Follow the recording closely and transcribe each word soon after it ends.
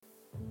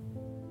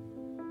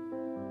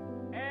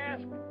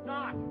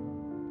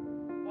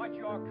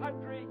your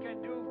country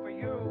can do for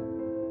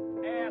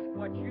you, ask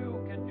what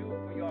you can do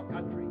for your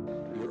country.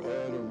 You're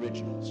all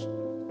originals.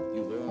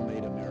 You've all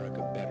made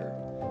America better,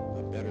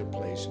 a better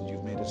place, and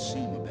you've made it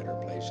seem a better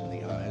place in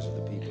the eyes of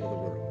the people of the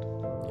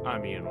world.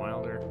 I'm Ian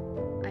Wilder.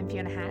 I'm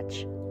Fiona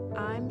Hatch.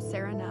 I'm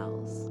Sarah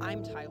Nels.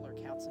 I'm Tyler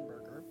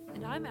Katzenberger.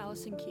 And I'm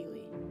Allison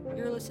Keeley.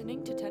 You're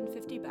listening to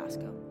 1050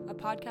 Bascom, a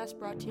podcast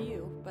brought to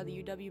you by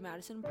the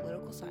UW-Madison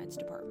Political Science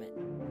Department.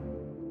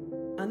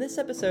 On this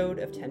episode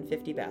of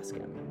 1050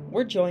 Bascom,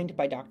 we're joined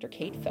by Dr.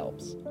 Kate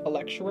Phelps, a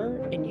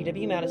lecturer in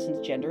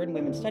UW-Madison's Gender and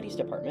Women's Studies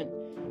Department,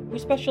 who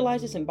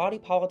specializes in body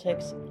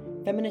politics,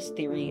 feminist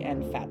theory,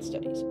 and fat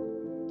studies.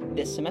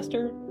 This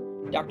semester,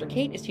 Dr.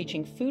 Kate is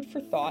teaching Food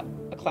for Thought,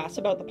 a class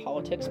about the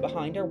politics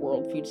behind our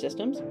world food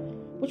systems,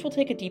 which we'll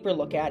take a deeper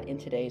look at in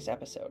today's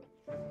episode.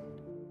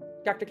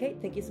 Dr.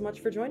 Kate, thank you so much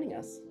for joining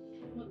us.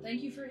 Well,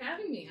 thank you for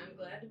having me. I'm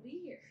glad to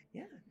be here.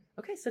 Yeah.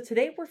 Okay, so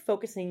today we're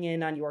focusing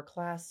in on your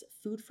class,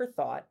 Food for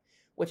Thought,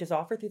 which is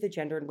offered through the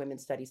Gender and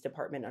Women's Studies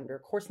Department under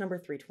course number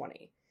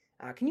 320.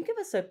 Can you give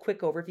us a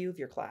quick overview of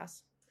your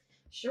class?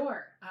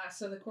 Sure.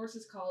 So the course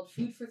is called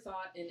Food for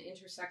Thought, an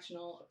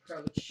Intersectional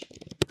Approach.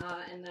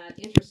 And that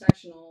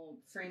intersectional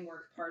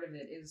framework part of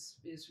it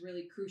is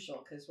really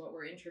crucial because what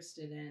we're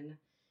interested in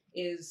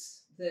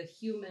is the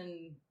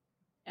human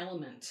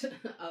element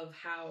of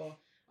how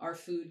our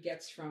food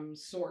gets from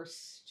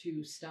source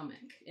to stomach,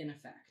 in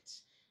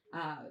effect.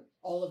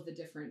 All of the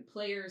different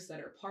players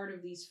that are part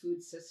of these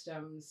food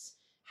systems,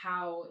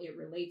 how it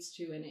relates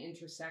to and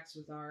intersects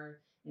with our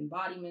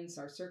embodiments,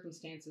 our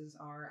circumstances,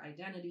 our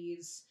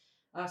identities.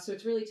 So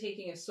it's really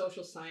taking a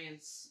social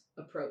science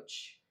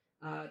approach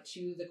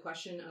to the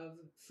question of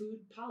food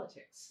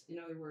politics. In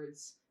other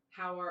words,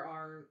 how are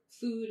our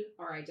food,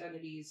 our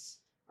identities,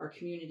 our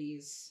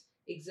communities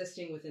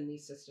existing within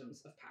these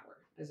systems of power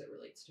as it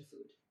relates to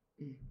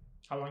food.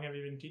 How long have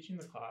you been teaching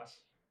the class?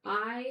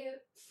 I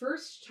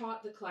first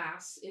taught the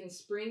class in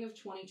spring of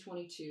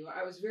 2022.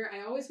 I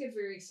always get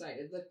very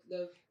excited.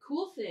 The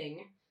cool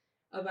thing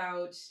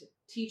about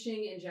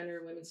teaching in gender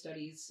and women's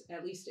studies,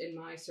 at least in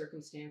my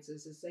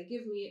circumstances, is they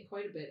give me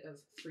quite a bit of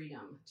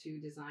freedom to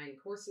design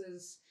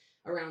courses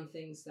around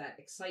things that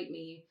excite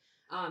me.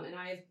 And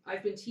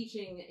I've been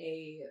teaching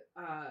a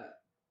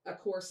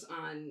course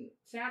on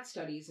fat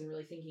studies and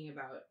really thinking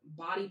about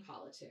body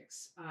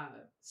politics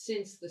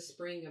since the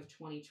spring of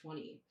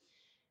 2020.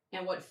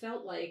 And what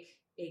felt like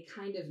a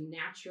kind of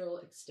natural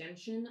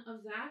extension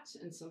of that,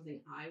 and something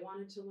I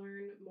wanted to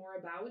learn more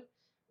about,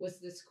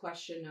 was this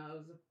question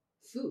of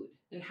food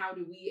and how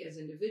do we as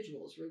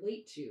individuals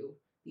relate to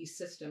these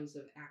systems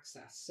of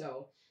access.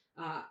 So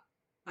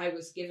I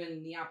was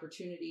given the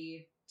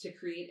opportunity to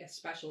create a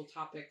special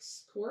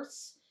topics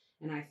course,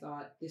 and I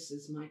thought, this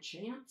is my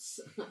chance.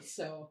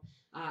 So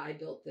I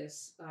built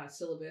this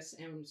syllabus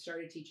and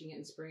started teaching it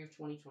in spring of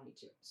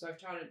 2022. So I've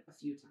taught it a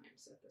few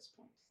times at this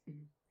point.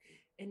 Mm-hmm.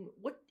 And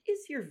what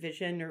is your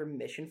vision or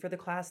mission for the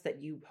class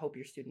that you hope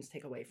your students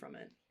take away from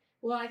it?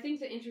 Well, I think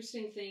the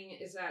interesting thing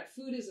is that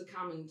food is a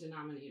common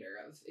denominator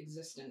of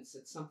existence.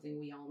 It's something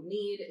we all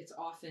need. It's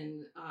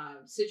often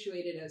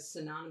situated as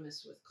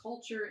synonymous with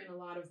culture in a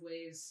lot of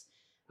ways.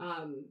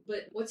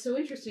 But what's so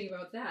interesting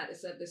about that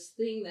is that this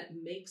thing that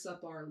makes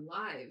up our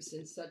lives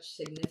in such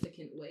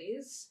significant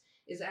ways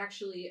is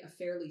actually a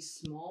fairly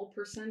small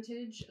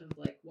percentage of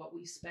like what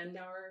we spend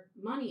our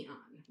money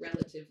on,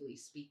 relatively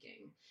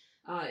speaking.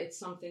 It's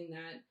something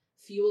that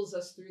fuels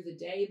us through the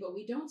day, but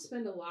we don't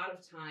spend a lot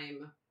of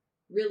time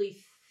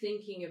really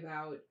thinking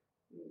about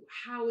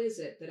how is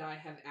it that I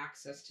have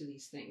access to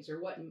these things,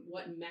 or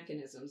what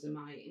mechanisms am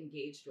I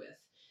engaged with.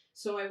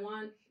 So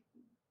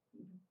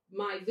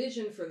my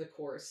vision for the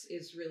course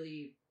is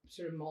really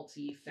sort of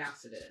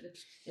multifaceted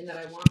in that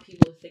I want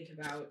people to think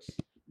about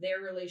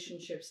their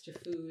relationships to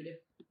food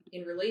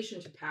in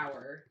relation to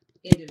power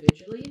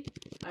individually.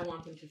 I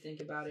want them to think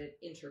about it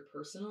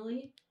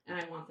interpersonally, and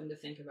I want them to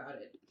think about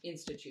it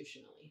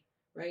institutionally,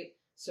 right?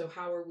 So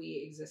how are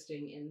we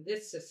existing in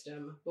this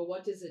system, but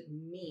what does it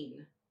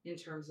mean in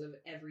terms of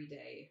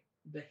everyday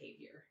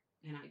behavior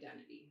and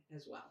identity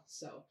as well?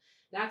 So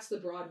that's the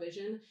broad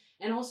vision.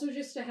 And also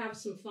just to have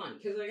some fun,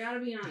 because I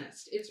gotta be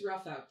honest, it's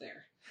rough out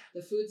there.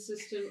 The food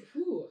system,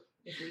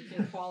 if we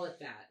can call it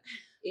that,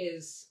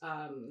 is,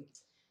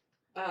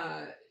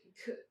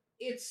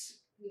 it's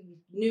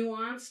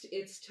nuanced,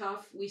 it's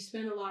tough. We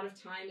spend a lot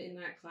of time in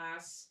that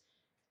class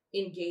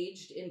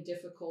engaged in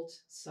difficult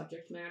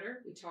subject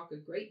matter. We talk a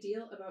great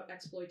deal about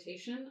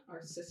exploitation.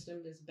 Our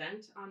system is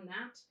bent on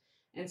that.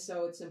 And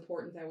so it's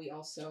important that we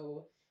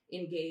also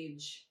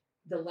engage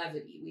the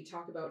levity. We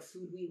talk about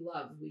food we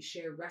love. We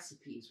share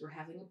recipes. We're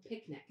having a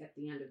picnic at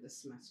the end of the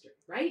semester,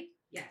 right?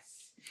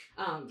 Yes.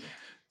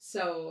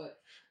 So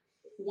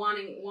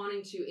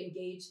wanting to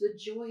engage the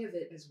joy of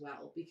it as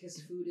well,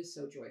 because food is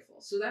so joyful.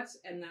 So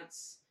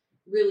that's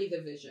really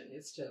the vision,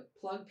 is to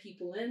plug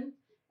people in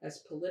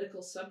as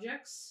political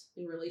subjects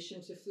in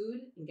relation to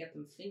food and get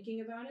them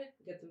thinking about it,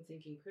 get them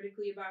thinking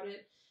critically about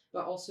it,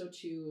 but also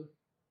to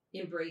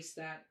embrace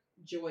that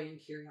joy and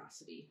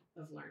curiosity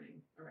of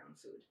learning around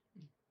food.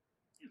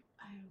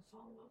 I have a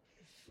follow-up.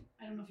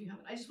 I don't know if you have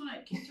it. I just want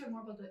to, can you talk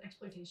more about the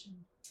exploitation?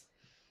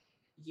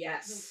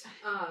 Yes.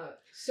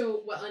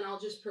 And I'll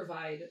just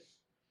provide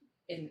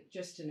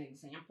just an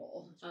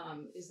example,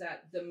 is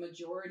that the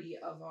majority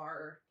of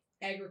our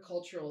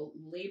agricultural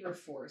labor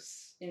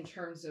force in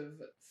terms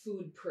of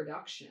food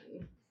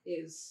production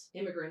is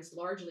immigrants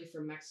largely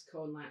from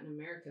Mexico and Latin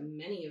America,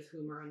 many of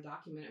whom are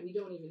undocumented. We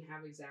don't even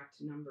have exact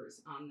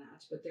numbers on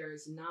that, but there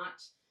is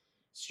not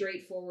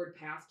straightforward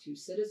path to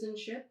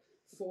citizenship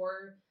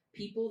for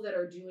people that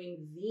are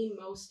doing the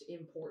most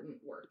important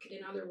work.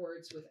 In other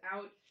words,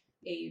 without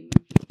a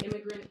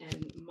immigrant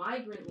and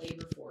migrant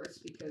labor force,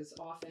 because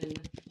often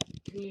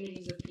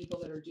communities of people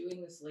that are doing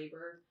this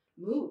labor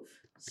move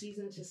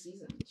season to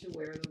season to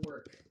where the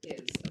work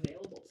is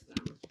available to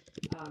them,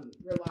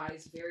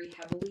 relies very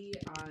heavily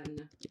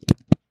on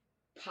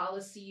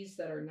policies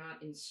that are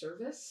not in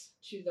service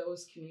to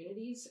those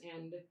communities.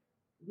 And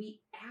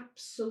we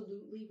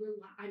absolutely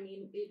rely,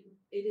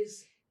 it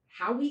is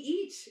how we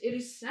eat. It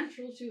is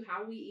central to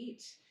how we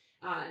eat.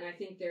 And I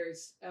think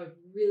there's a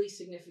really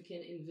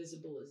significant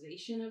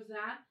invisibilization of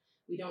that.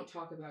 We don't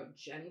talk about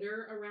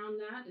gender around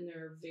that, and there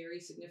are very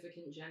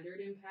significant gendered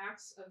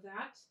impacts of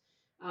that.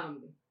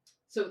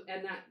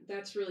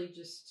 That's really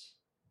just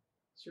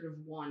sort of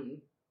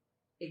one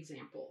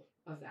example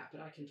of that,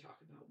 but I can talk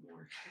about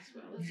more as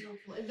well. That's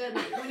helpful. And then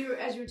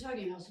as you were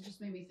talking, it also just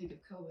made me think of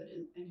COVID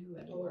and who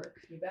had to work.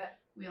 You bet.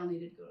 We all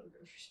needed to go to the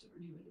grocery store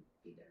and who had to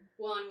be there.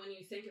 Well, and when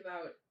you think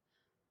about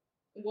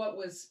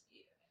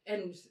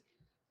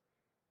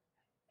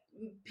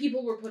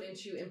people were put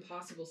into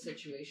impossible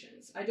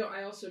situations.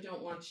 I also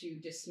don't want to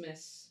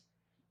dismiss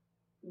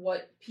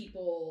what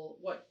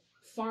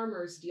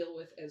farmers deal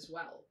with as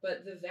well.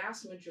 But the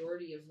vast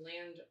majority of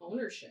land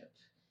ownership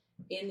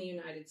in the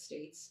United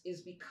States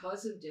is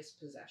because of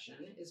dispossession,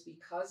 is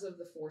because of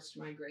the forced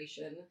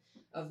migration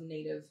of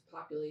native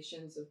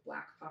populations, of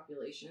Black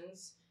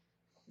populations.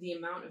 The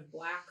amount of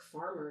Black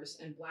farmers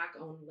and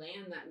Black-owned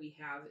land that we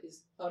have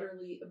is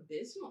utterly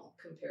abysmal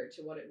compared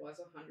to what it was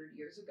 100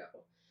 years ago.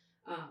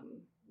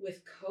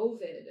 With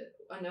COVID,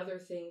 another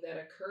thing that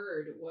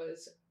occurred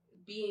was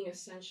being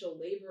essential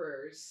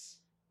laborers.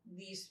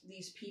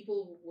 These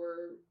people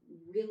were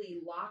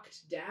really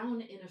locked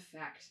down in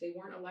effect. They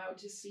weren't allowed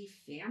to see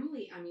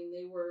family.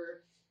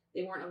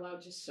 They weren't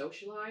allowed to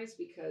socialize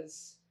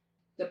because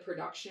the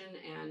production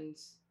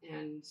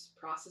and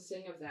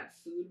processing of that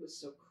food was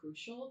so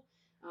crucial.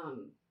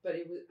 But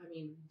it was,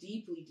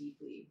 deeply,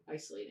 deeply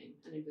isolating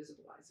and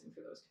invisibilizing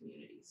for those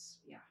communities.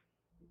 Yeah.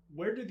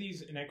 Where do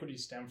these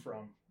inequities stem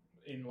from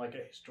in like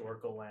a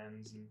historical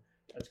lens? And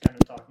that's kind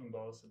of talking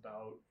both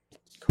about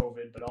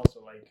COVID, but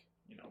also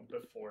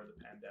before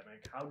the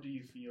pandemic. How do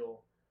you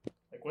feel,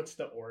 what's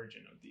the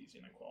origin of these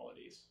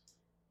inequalities?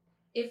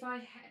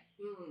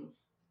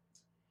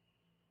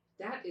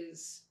 That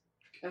is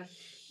a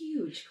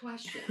huge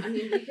question.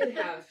 We could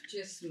have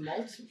just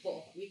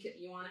multiple.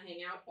 You want to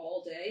hang out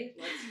all day?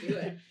 Let's do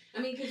it.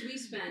 Because we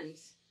spend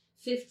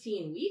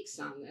 15 weeks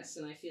on this,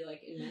 and I feel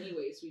like in many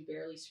ways we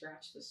barely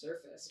scratched the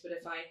surface. But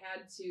if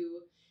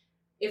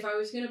I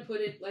was going to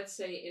put it, let's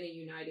say in a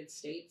United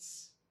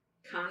States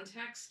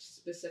context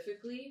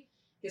specifically,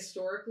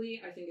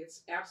 historically, I think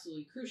it's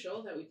absolutely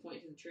crucial that we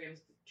point to the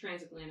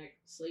transatlantic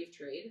slave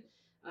trade.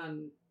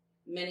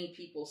 Many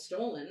people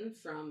stolen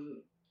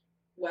from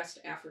West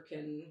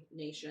African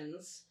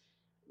nations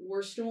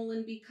were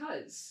stolen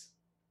because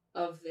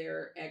of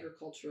their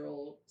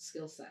agricultural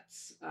skill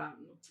sets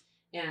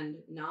and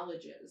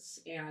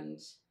knowledges. And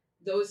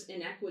those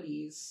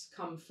inequities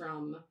come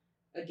from,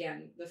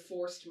 again, the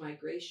forced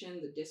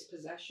migration, the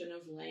dispossession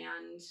of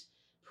land,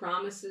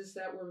 promises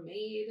that were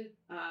made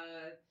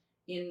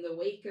in the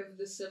wake of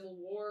the Civil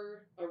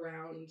War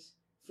around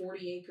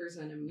 40 acres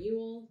and a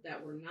mule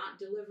that were not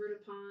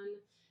delivered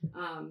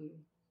upon.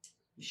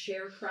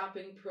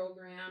 Sharecropping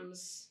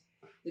programs.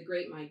 The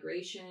Great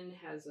Migration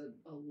has a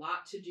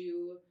lot to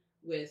do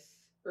with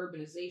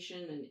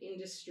urbanization and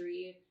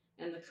industry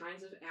and the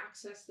kinds of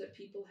access that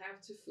people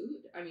have to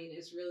food.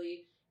 It's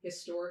really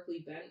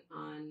historically bent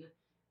on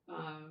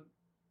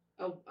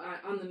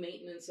the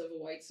maintenance of a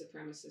white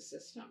supremacist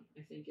system.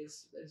 I think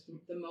is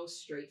the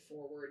most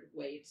straightforward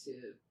way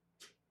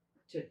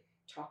to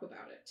talk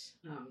about it.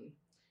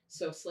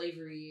 So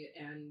slavery,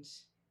 and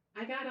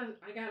I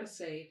gotta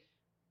say,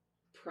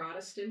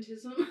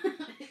 Protestantism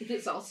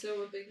is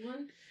also a big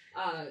one.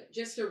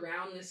 Just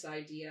around this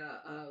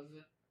idea of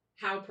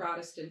how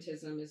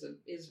Protestantism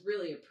is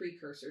really a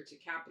precursor to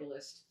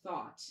capitalist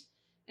thought,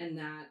 and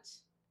that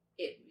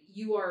if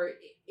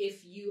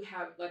you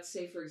have, let's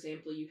say for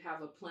example, you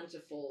have a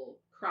plentiful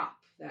crop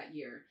that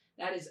year,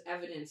 that is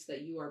evidence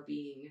that you are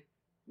being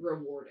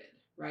rewarded,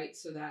 right?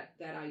 So that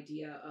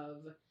idea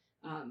of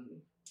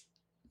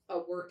a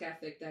work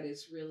ethic that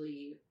is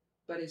really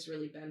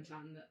bent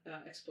on the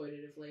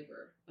exploitative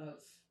labor of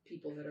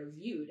people that are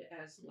viewed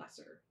as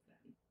lesser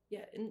than.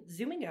 Yeah, and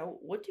zooming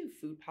out, what do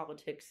food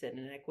politics and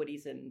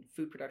inequities in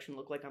food production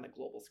look like on a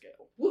global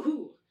scale?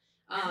 Woohoo!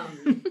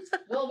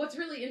 Well, what's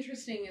really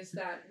interesting is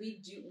that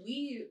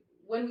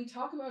when we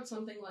talk about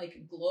something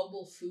like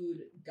global food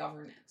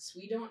governance,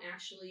 we don't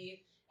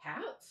actually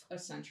have a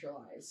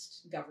centralized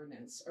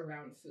governance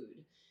around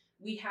food.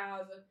 We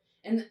have,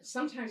 and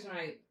sometimes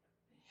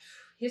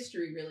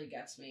history really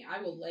gets me.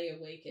 I will lay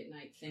awake at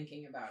night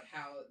thinking about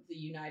how the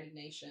United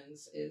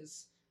Nations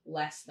is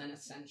less than a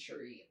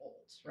century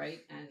old,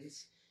 right? And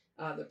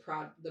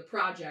the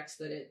projects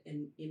that it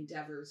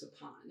endeavors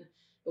upon.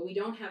 But we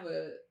don't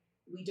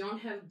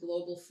have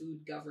global food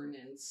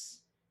governance.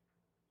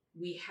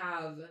 We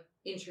have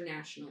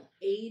international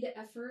aid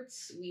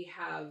efforts. We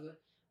have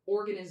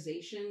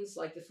organizations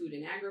like the Food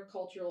and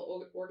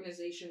Agricultural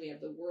Organization. We have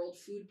the World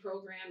Food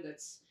Program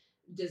that's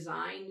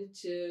designed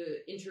to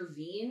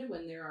intervene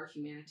when there are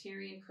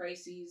humanitarian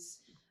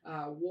crises,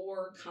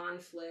 war,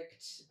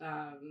 conflict,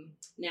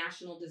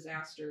 national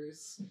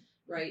disasters,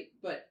 right?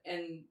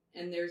 And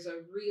there's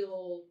a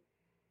real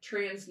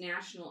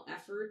transnational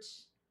effort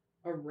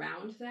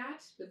around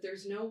that, but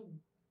there's no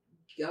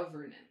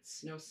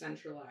governance, no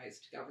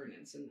centralized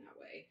governance in that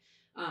way.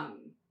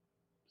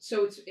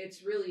 So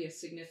it's really a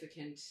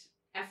significant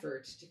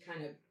effort to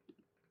kind of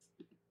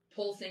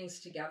pull things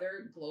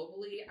together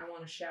globally. I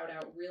want to shout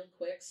out real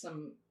quick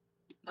some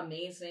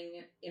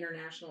amazing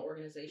international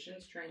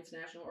organizations,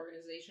 transnational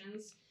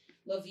organizations.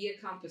 La Via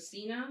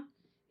Campesina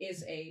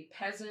is a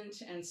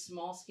peasant and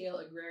small-scale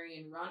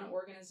agrarian-run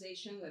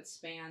organization that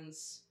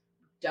spans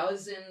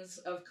dozens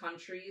of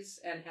countries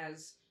and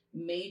has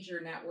major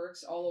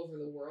networks all over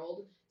the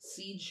world,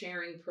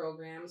 seed-sharing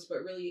programs,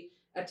 but really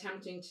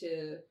attempting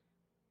to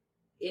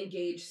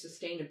engage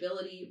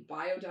sustainability,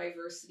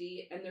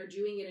 biodiversity, and they're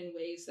doing it in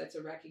ways that's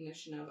a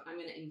recognition of, I'm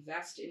going to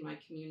invest in my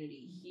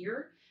community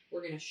here.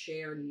 We're going to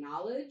share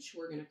knowledge.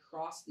 We're going to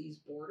cross these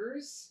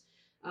borders.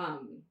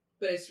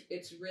 But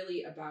it's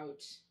really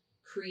about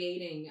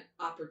creating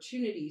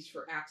opportunities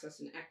for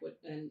access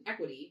and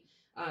equity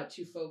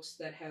to folks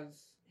that have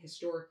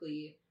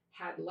historically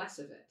had less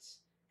of it.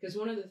 Because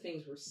one of the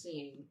things we're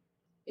seeing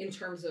in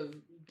terms of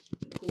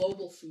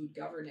global food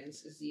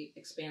governance is the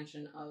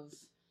expansion of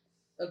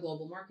a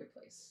global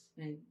marketplace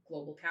and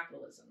global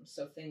capitalism.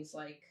 So things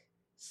like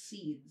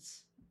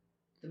seeds,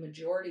 the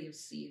majority of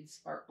seeds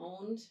are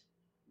owned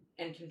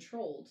and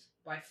controlled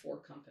by 4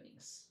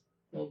 companies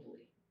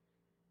globally.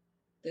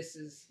 This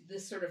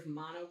sort of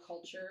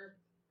monoculture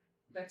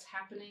that's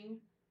happening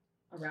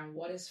around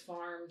what is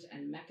farmed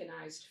and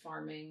mechanized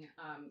farming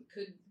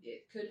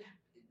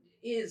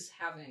is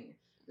having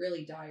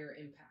really dire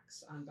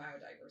impacts on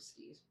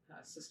biodiversity,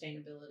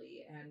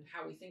 sustainability, and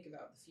how we think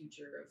about the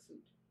future of food.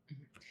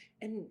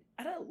 And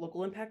at a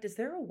local impact, is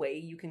there a way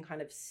you can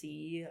kind of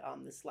see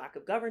this lack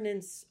of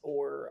governance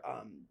or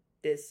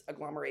this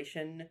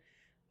agglomeration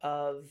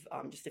of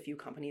just a few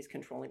companies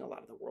controlling a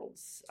lot of the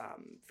world's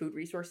food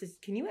resources?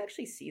 Can you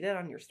actually see that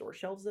on your store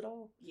shelves at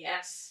all?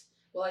 Yes.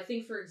 Well, I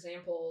think, for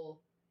example,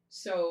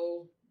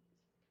 so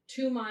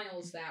 2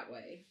 miles that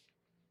way,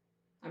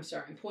 I'm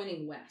sorry, I'm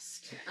pointing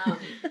west,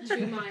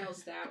 2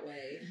 miles that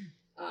way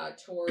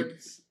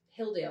towards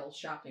Hilldale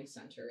Shopping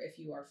Center, if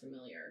you are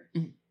familiar.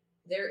 Mm-hmm.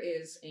 There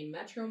is a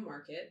Metro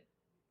Market,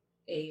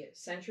 a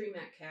Century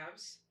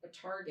Metcalfe's, a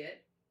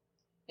Target,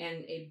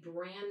 and a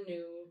brand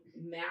new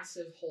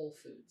massive Whole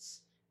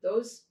Foods.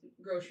 Those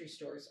grocery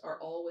stores are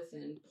all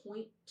within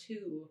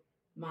 0.2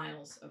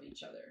 miles of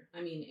each other.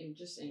 I mean, in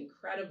just an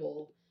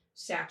incredible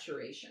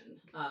saturation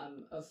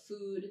of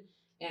food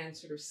and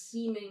sort of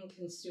seeming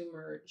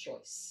consumer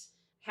choice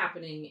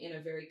happening in a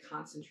very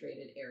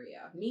concentrated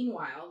area.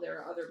 Meanwhile, there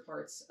are other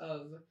parts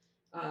of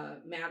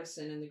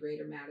Madison and the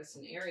greater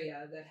Madison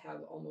area that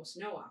have almost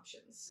no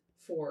options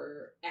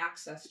for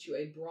access to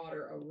a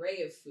broader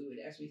array of food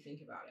as we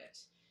think about it.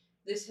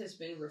 This has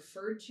been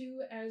referred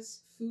to as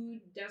food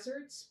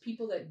deserts.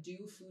 People that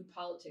do food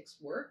politics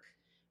work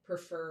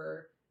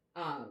prefer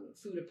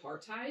food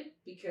apartheid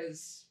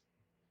because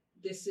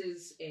this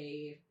is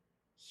a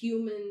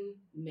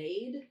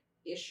human-made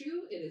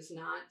issue. It is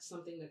not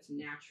something that's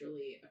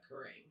naturally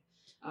occurring,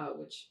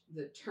 which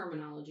the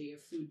terminology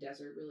of food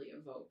desert really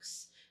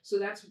evokes. So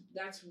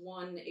that's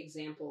one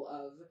example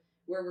of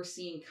where we're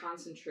seeing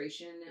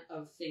concentration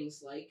of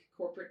things like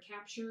corporate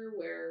capture,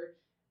 where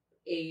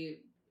a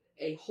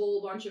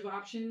whole bunch of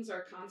options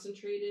are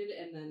concentrated,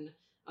 and then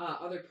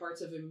other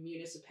parts of a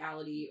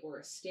municipality or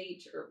a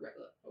state, or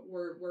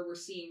where we're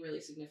seeing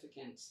really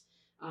significant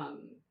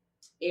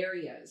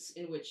areas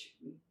in which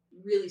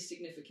really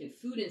significant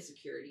food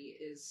insecurity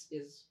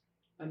is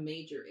a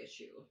major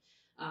issue.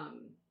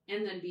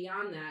 And then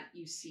beyond that,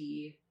 you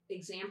see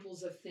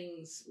examples of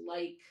things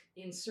like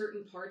in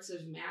certain parts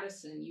of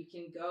Madison, you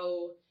can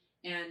go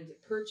and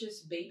purchase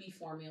baby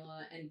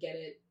formula and get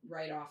it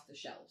right off the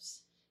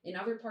shelves. In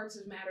other parts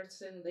of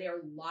Madison, they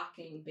are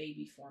locking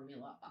baby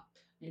formula up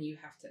and you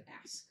have to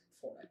ask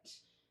for it,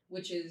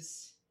 which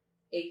is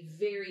a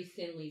very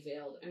thinly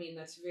veiled, I mean,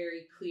 that's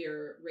very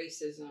clear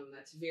racism,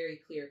 that's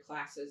very clear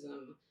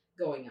classism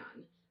going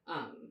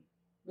on,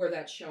 where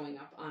that's showing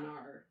up on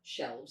our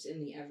shelves in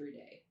the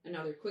everyday.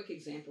 Another quick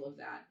example of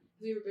that,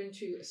 have you ever been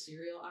to a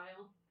cereal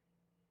aisle?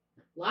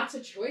 lots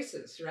of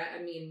choices, right?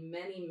 I mean,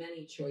 many,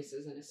 many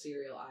choices in a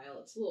cereal aisle.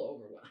 It's a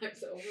little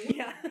overwhelming.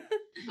 Yeah.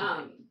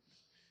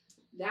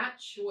 That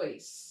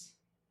choice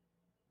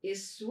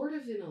is sort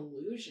of an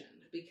illusion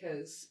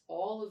because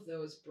all of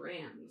those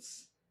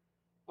brands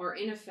are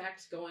in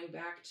effect going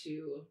back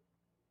to,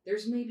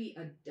 there's maybe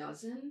a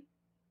dozen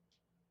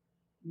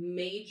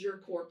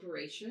major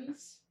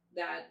corporations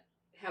that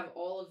have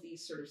all of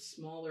these sort of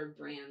smaller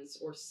brands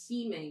or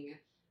seeming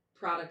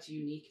product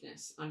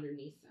uniqueness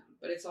underneath them,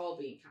 but it's all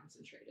being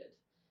concentrated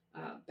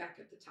back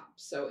at the top.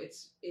 So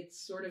it's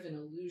sort of an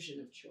illusion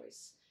of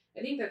choice.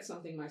 I think that's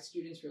something my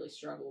students really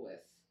struggle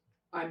with.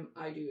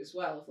 I do as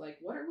well. Of like,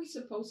 what are we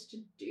supposed to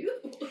do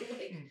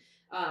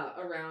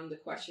around the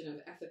question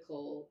of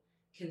ethical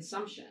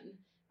consumption?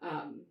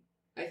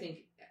 I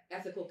think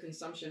ethical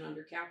consumption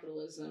under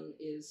capitalism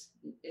is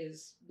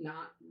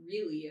not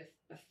really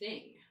a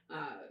thing.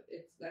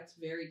 That's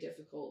very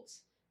difficult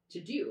to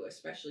do,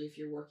 especially if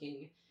you're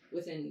working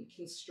within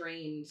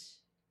constrained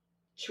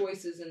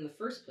choices in the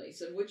first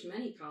place, of which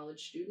many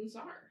college students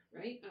are,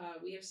 right?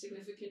 We have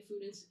significant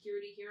food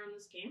insecurity here on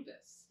this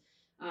campus.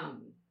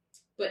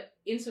 But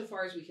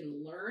insofar as we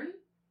can learn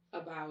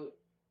about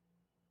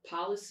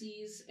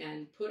policies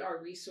and put our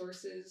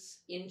resources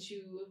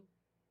into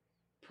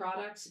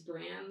products,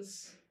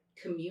 brands,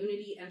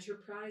 community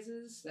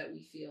enterprises that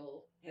we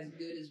feel as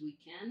good as we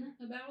can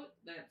about,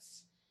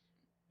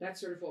 that's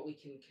sort of what we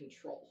can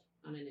control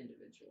on an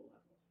individual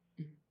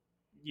level.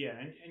 Yeah,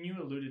 and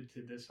you alluded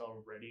to this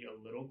already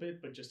a little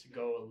bit, but just to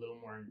go a little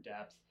more in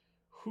depth,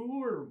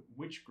 who or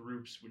which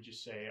groups would you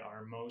say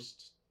are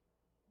most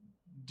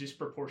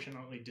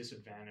disproportionately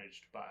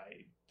disadvantaged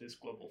by this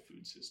global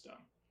food system?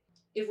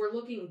 If we're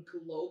looking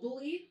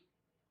globally,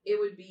 it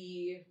would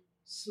be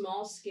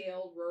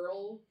small-scale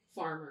rural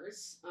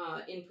farmers.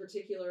 In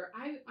particular,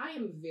 I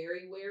am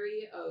very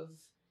wary of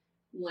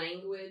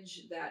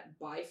language that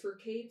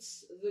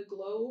bifurcates the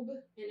globe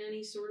in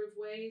any sort of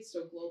way.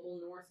 So global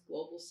north,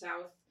 global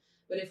south.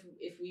 But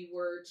if we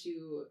were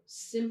to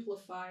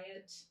simplify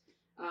it,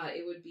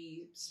 it would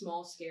be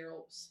small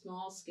scale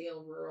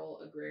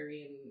rural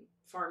agrarian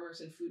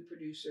farmers and food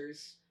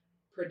producers,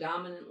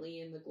 predominantly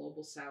in the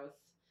global south.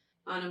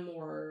 On a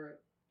more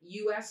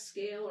U.S.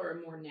 scale or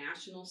a more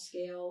national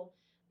scale,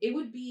 it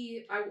would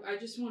be, I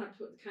just want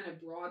to kind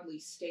of broadly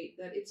state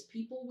that it's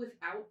people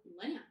without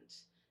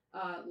land.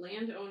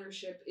 Land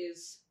ownership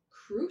is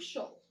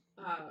crucial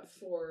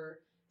for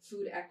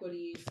food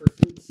equity, for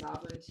food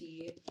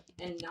sovereignty,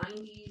 and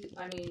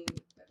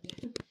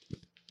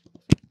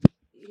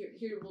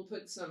here we'll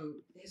put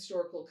some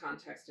historical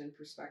context and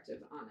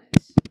perspective on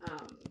it.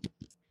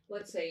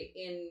 Let's say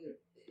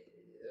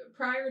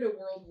prior to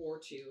World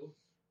War II,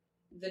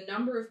 the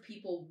number of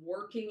people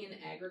working in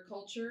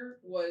agriculture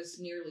was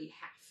nearly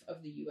half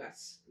of the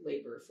U.S.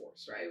 labor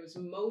force, right? It was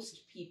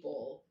most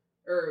people,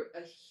 or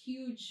a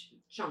huge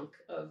chunk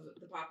of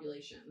the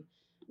population,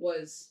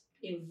 was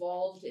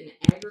involved in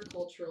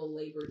agricultural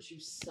labor to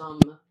some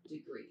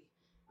degree.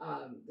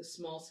 The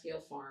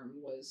small-scale farm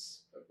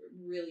was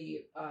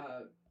really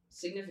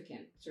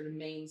significant, sort of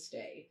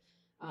mainstay.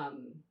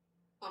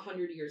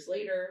 100 years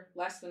later,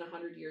 less than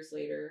 100 years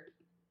later,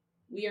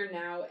 we are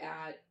now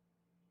at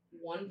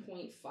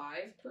 1.5%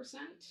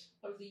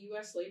 of the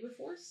U.S. labor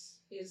force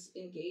is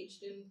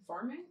engaged in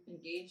farming,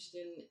 engaged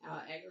in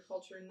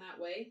agriculture in that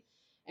way.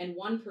 And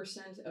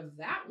 1% of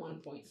that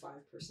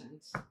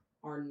 1.5%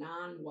 are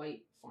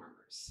non-white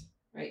farmers,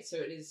 right? So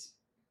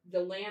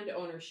the land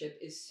ownership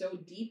is so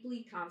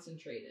deeply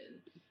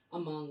concentrated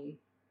among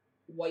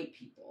white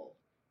people.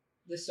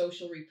 The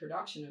social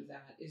reproduction of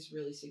that is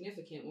really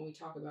significant when we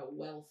talk about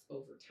wealth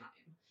over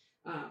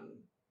time.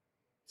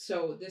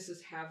 So this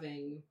is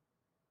having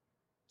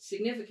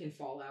significant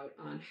fallout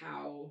on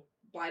how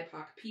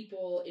BIPOC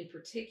people, in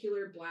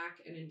particular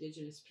Black and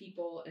Indigenous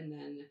people, and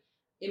then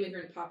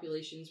immigrant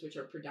populations, which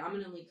are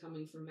predominantly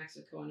coming from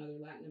Mexico and other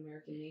Latin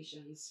American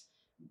nations,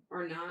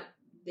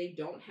 they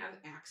don't have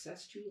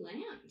access to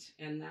land.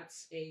 And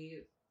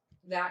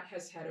that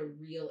has had a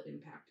real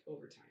impact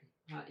over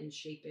time in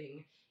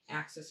shaping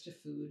access to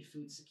food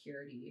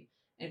security,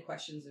 and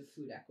questions of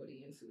food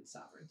equity and food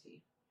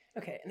sovereignty.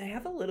 Okay, and I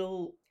have a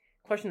little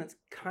question that's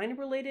kind of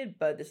related,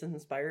 but this is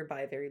inspired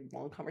by a very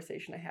long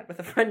conversation I had with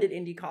a friend at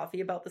Indie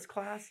Coffee about this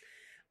class.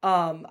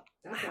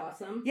 That's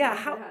awesome.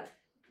 Yeah,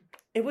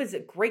 it was a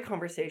great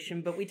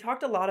conversation, but we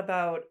talked a lot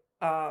about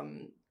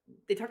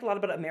they talked a lot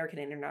about American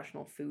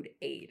international food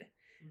aid,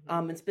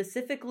 and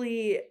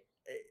specifically,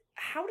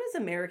 how does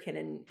American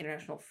and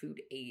international food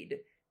aid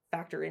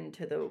factor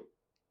into the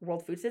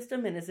world food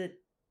system, and is it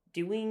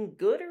doing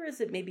good, or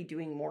is it maybe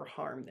doing more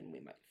harm than we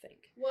might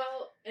think?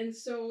 Well, and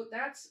so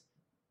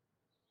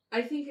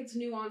I think it's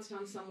nuanced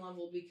on some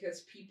level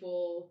because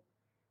people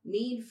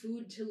need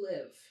food to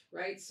live,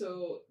 right?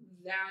 So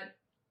that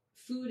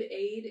food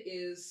aid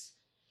is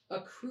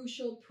a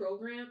crucial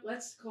program.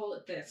 Let's call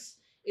it this.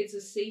 It's a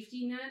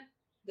safety net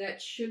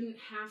that shouldn't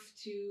have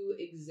to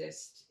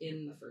exist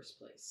in the first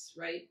place,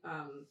 right?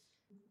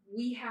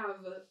 We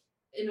have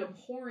an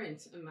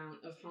abhorrent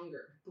amount of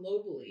hunger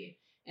globally,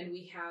 and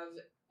we have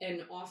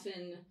and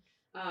often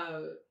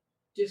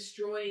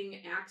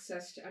destroying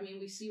access to, I mean,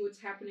 we see what's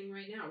happening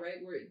right now, right?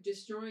 We're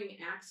destroying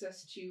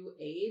access to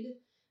aid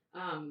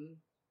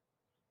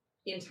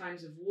in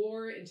times of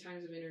war, in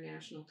times of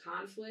international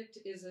conflict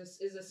is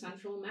a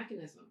central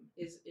mechanism,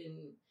 is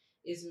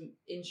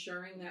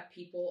ensuring that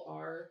people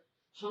are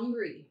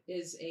hungry,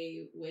 is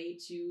a way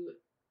to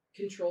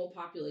control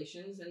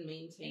populations and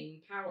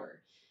maintain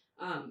power.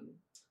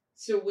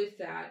 So with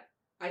that,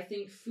 I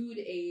think food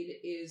aid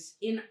is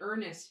in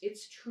earnest.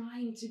 It's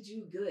trying to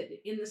do good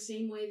in the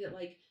same way that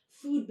like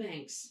food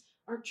banks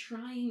are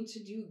trying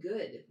to do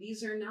good.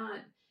 These are not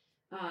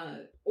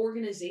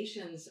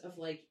organizations of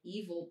like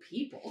evil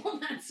people.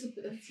 That's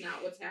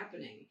not what's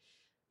happening.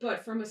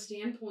 But from a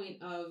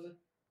standpoint of,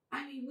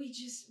 I mean,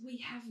 we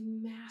have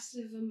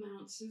massive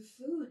amounts of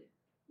food.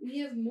 We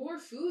have more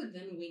food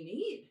than we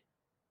need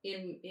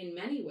in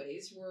many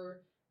ways.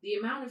 The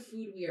amount of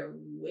food we are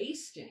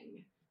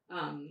wasting,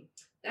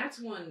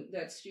 that's one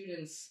that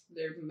students,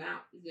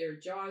 their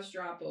jaws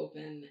drop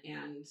open,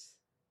 and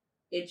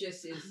it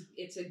just is,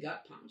 it's a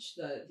gut punch,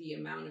 the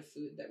amount of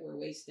food that we're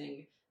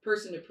wasting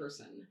person to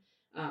person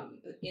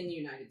in the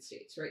United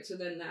States, right? So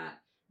then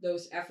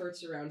those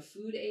efforts around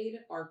food aid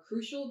are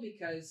crucial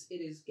because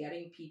it is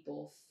getting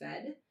people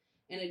fed,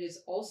 and it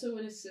is also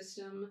in a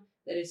system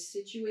that is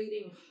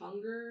situating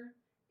hunger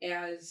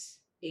as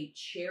a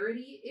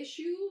charity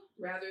issue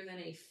rather than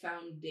a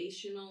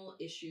foundational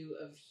issue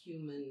of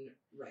human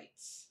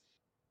rights.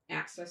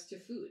 Access to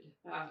food.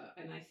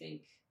 And I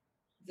think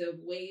the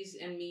ways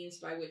and means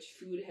by which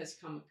food has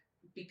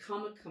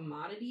become a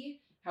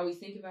commodity, how we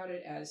think about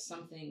it as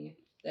something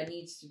that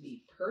needs to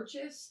be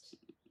purchased,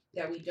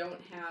 that we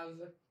don't have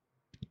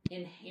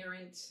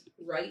inherent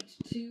right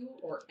to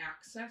or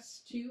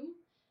access to,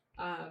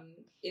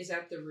 is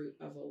at the root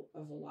of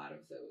a lot of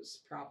those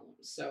problems.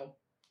 So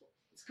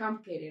it's a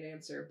complicated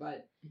answer,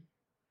 but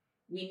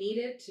we need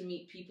it to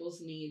meet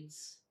people's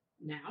needs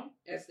now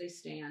as they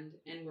stand,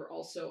 and we're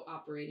also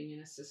operating in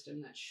a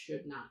system that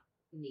should not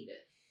need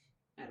it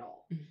at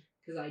all.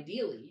 Because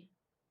ideally,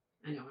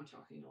 I know I'm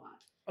talking a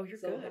lot. Oh, you're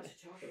so good. We'll have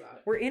to talk about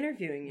it. We're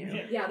interviewing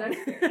you. Yeah,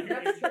 that's fair.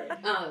 That's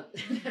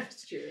true.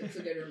 That's true. It's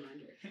a good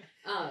reminder.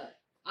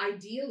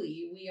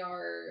 Ideally, we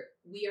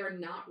are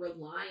not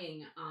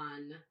relying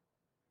on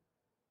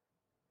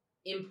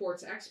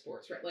imports,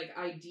 exports, right? Like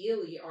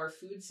ideally, our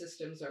food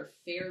systems are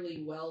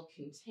fairly well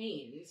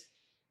contained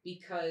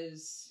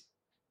because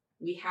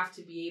we have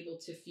to be able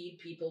to feed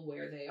people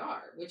where they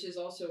are, which is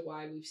also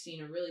why we've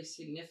seen a really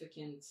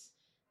significant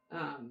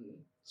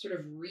sort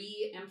of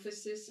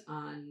re-emphasis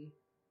on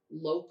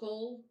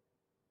local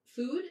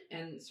food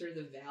and sort of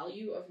the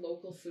value of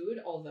local food,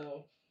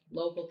 although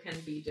local can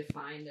be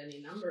defined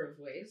any number of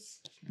ways.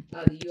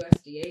 The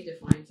USDA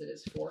defines it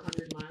as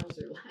 400 miles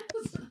or less.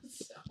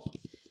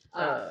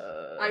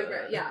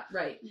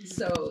 Right.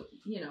 So,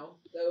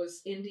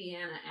 those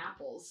Indiana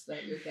apples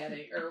that you're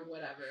getting or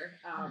whatever.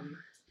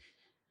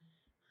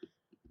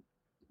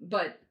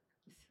 But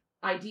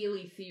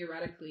ideally,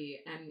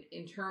 theoretically, and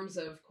in terms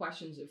of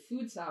questions of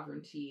food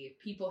sovereignty,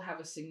 people have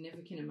a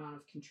significant amount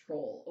of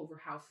control over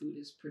how food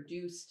is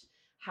produced,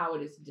 how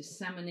it is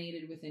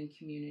disseminated within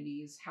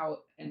communities, how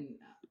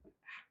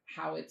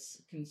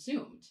it's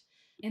consumed.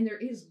 And there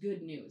is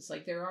good news.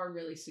 Like there are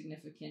really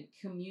significant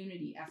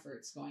community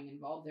efforts going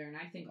involved there. And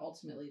I think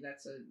ultimately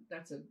that's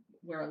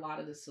where a lot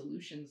of the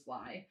solutions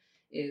lie,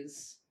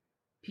 is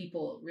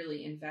people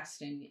really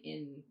investing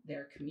in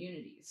their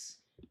communities.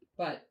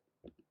 But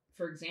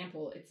for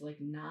example, it's like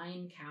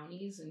 9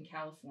 counties in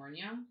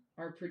California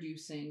are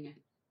producing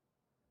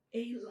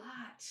a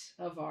lot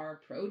of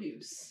our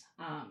produce.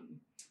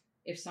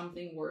 If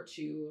something were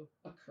to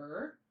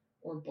occur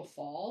or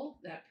befall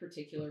that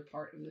particular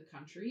part of the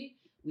country,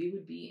 we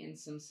would be in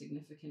some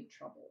significant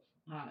trouble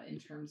in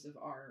terms of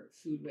our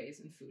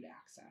foodways and food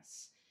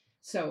access.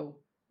 So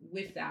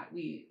with that,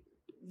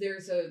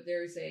 there's a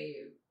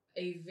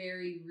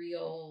very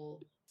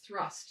real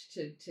thrust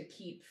to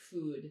keep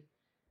food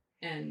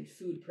and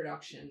food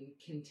production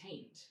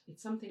contained.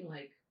 It's something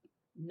like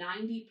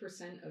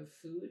 90% of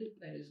food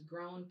that is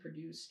grown,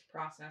 produced,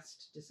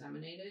 processed,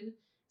 disseminated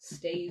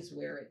stays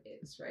where it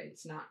is, right?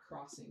 It's not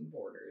crossing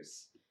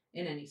borders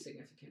in any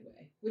significant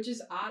way, which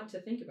is odd to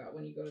think about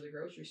when you go to the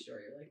grocery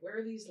store. You're like, where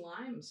are these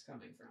limes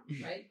coming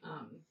from, right?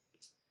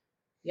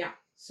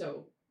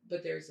 So,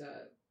 but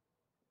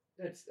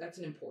that's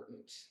an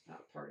important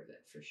part of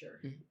it for sure.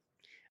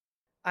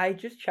 I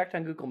just checked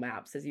on Google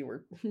Maps as you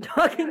were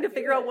talking to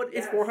figure out what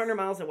is 400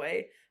 miles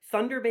away.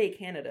 Thunder Bay,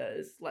 Canada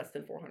is less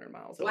than 400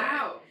 miles away.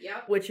 Wow,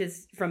 yep. Which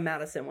is from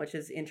Madison, which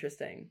is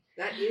interesting.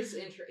 That is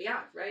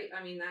yeah, right?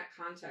 I mean, that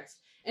context.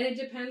 And it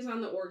depends on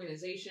the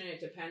organization. It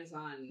depends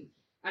on,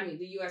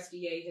 the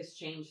USDA has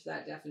changed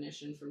that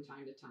definition from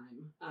time to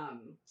time.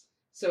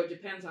 So it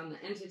depends on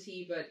the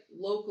entity, but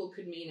local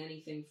could mean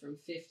anything from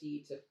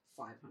 50 to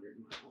 500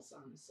 miles,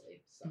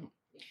 honestly. So,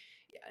 yeah.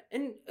 Yeah,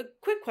 and a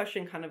quick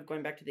question, kind of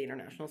going back to the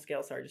international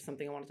scale. Sorry, just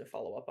something I wanted to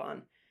follow up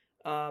on.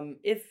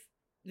 If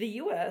the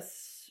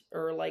U.S.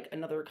 or like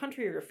another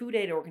country or a food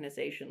aid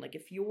organization, like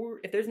if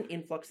there's an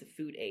influx of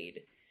food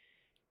aid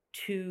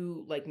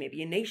to like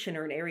maybe a nation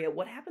or an area,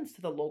 what happens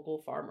to the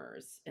local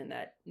farmers in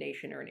that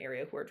nation or an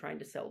area who are trying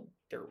to sell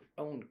their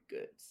own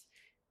goods?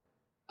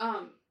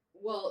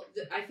 Well,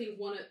 I think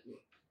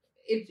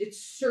it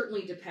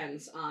certainly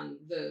depends on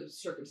the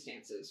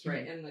circumstances,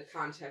 right? And the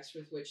context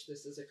with which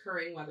this is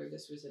occurring, whether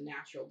this was a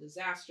natural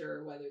disaster,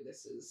 or whether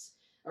this is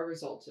a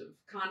result of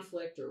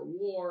conflict or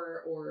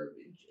war or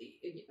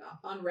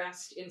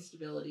unrest,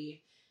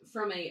 instability.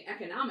 From an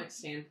economic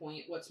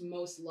standpoint, what's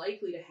most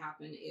likely to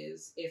happen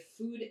is if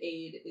food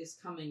aid is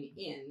coming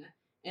in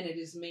and it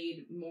is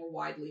made more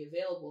widely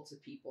available to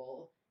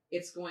people,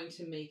 it's going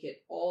to make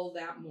it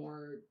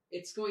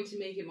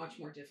much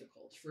more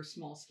difficult for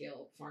small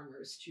scale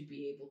farmers to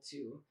be able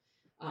to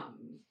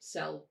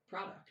sell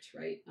product,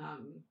 right?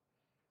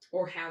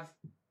 Or have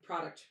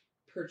product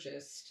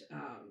purchased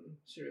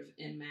sort of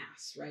en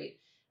masse, right?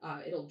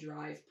 It'll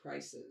drive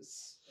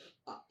prices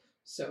up.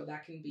 So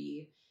that can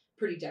be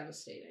pretty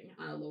devastating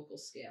on a local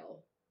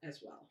scale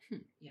as well.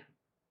 Yeah.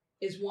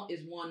 Is one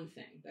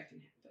thing that can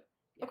happen.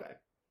 Yeah. Okay.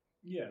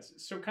 Yes.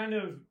 So kind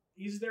of,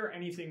 is there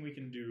anything we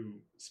can do,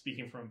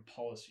 speaking from a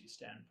policy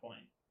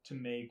standpoint, to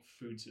make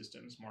food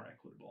systems more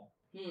equitable?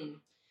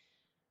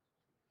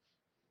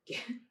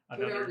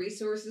 Put our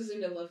resources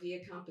into La Via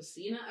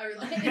Campesina, or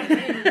like,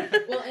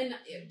 and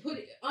put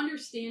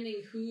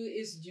understanding who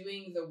is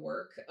doing the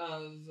work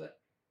of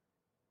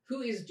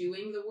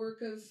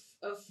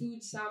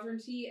food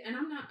sovereignty. And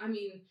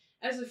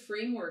as a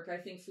framework, I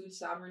think food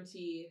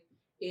sovereignty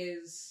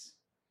is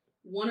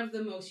one of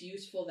the most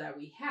useful that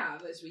we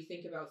have as we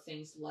think about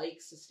things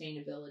like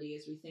sustainability,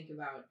 as we think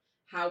about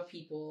how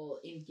people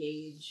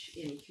engage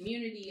in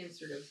community and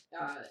sort of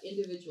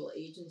individual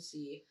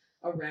agency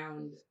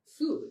around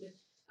food.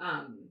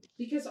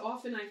 Because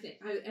often I think,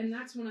 and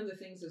that's one of the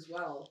things as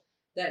well,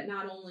 that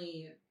not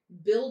only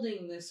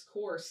building this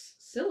course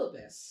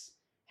syllabus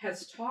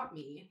has taught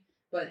me,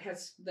 but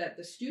that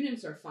the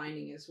students are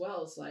finding as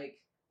well, is like,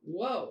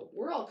 whoa,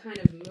 we're all kind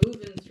of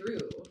moving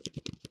through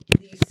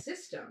these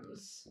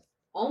systems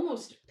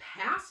almost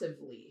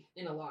passively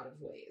in a lot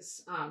of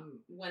ways,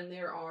 when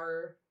there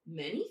are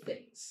many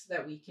things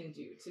that we can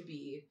do to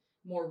be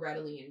more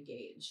readily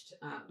engaged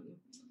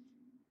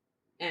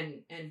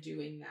and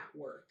doing that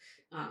work.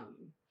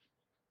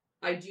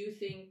 I do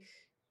think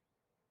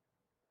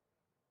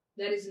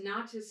that is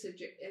not to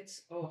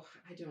suggest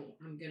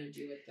I'm going to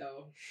do it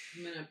though.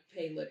 I'm going to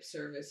pay lip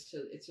service to,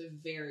 it's a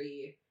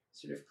very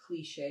sort of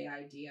cliche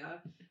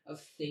idea of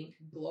think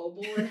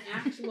global and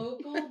act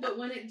local. But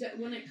when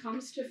it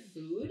comes to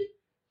food,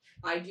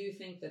 I do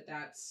think that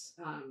that's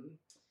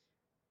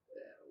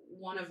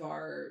one of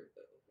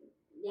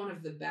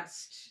the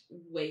best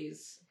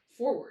ways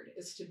forward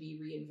is to be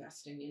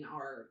reinvesting in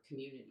our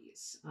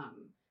communities.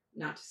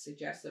 Not to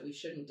suggest that we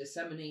shouldn't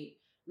disseminate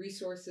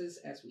resources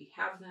as we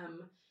have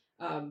them,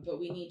 but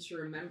we need to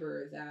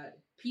remember that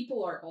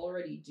people are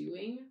already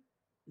doing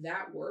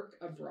that work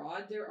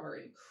abroad. There are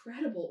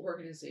incredible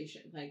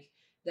organizations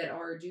that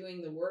are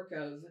doing the work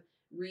of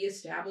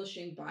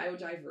reestablishing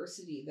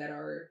biodiversity, that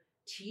are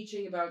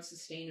teaching about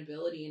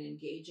sustainability and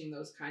engaging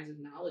those kinds of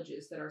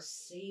knowledges, that are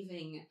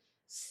saving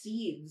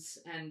seeds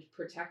and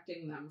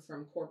protecting them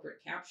from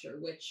corporate capture,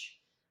 which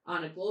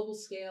on a global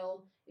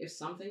scale, if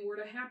something were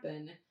to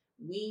happen,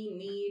 we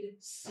need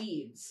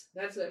seeds.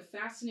 That's a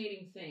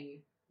fascinating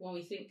thing when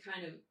we think,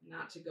 kind of,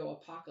 not to go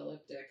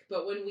apocalyptic,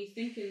 but when we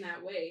think in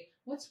that way,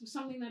 what's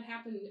something that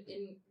happened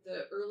in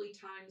the early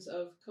times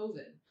of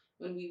COVID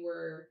when we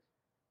were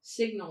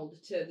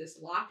signaled to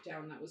this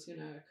lockdown that was going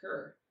to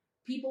occur?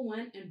 People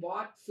went and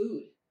bought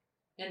food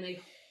and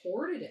they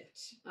hoarded it.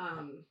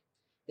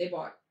 They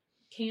bought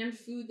canned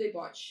food, they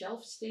bought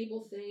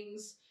shelf-stable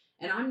things,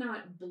 and I'm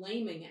not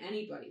blaming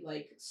anybody.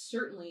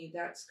 Certainly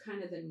that's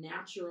kind of the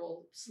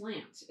natural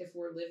slant if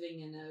we're living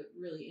in a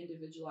really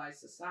individualized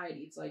society.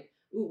 It's like,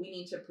 ooh, we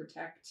need to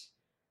protect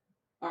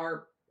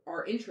our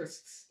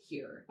interests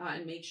here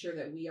and make sure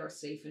that we are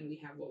safe and we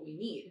have what we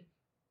need.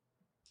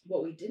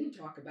 What we didn't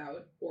talk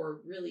about or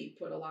really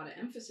put a lot of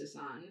emphasis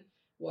on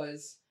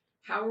was,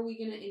 how are we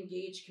going to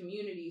engage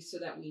communities so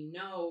that we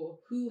know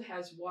who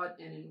has what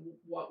and in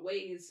what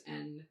ways,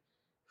 and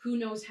who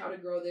knows how to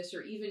grow this,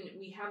 or even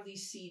we have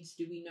these seeds,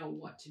 do we know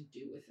what to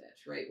do with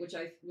it, right? Which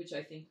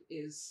I think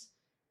is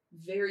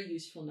very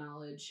useful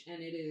knowledge,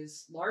 and it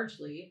is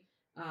largely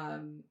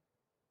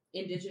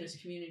indigenous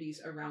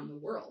communities around the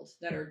world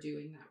that are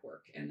doing that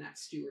work and that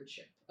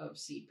stewardship of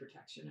seed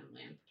protection and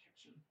land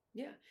protection.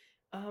 Yeah.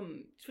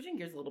 Switching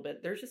gears a little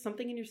bit, there's just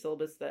something in your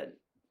syllabus that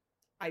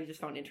I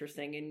just found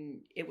interesting, and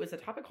it was a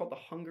topic called the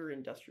Hunger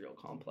Industrial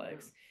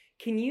Complex.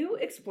 Mm-hmm. Can you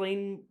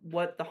explain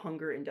what the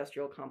Hunger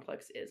Industrial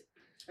Complex is?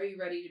 Are you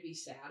ready to be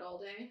sad all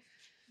day?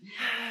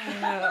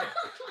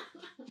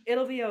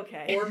 It'll be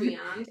okay. Or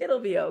beyond. It'll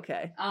be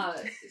okay.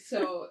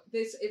 So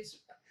it's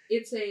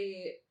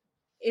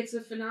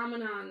a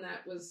phenomenon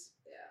that was,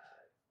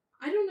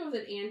 I don't know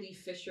that Andy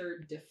Fisher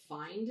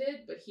defined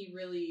it, but he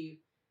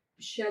really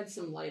shed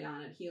some light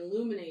on it. He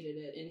illuminated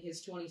it in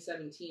his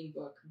 2017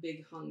 book,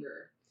 Big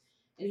Hunger.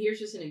 And here's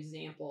just an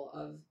example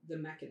of the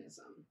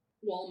mechanism.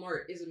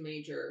 Walmart is a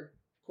major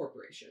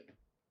corporation.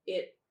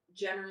 It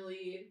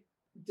generally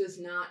does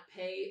not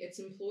pay its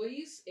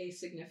employees a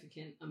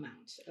significant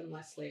amount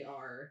unless they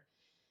are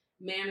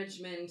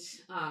management,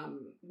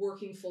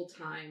 working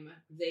full-time.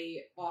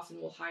 They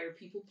often will hire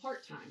people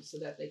part-time so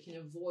that they can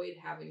avoid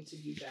having to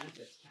do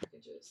benefits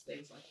packages,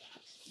 things like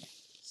that.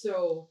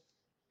 So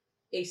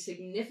a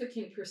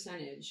significant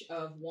percentage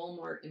of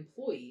Walmart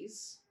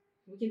employees,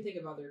 we can think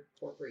of other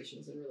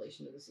corporations in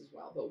relation to this as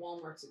well, but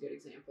Walmart's a good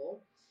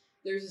example.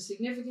 There's a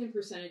significant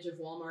percentage of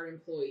Walmart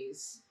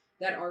employees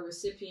that are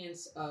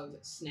recipients of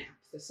SNAP,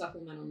 the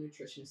Supplemental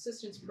Nutrition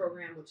Assistance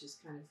Program, which is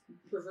kind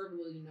of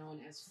proverbially known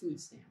as food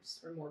stamps,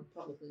 or more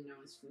publicly known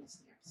as food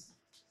stamps.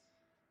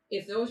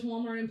 If those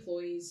Walmart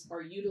employees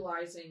are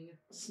utilizing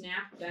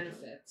SNAP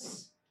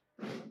benefits,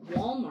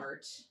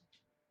 Walmart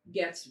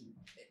gets,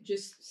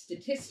 just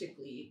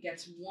statistically,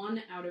 gets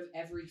 1 out of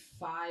every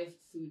 5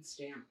 food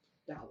stamp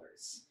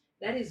dollars.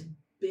 That is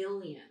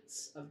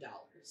billions of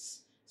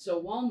dollars.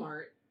 So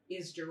Walmart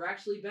is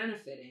directly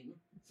benefiting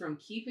from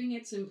keeping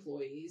its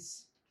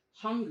employees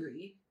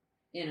hungry,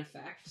 in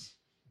effect,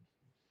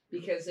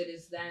 because it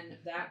is then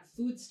that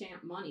food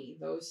stamp money,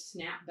 those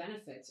SNAP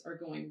benefits, are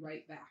going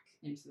right back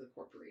into the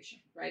corporation,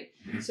 right?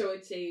 So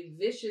it's a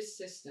vicious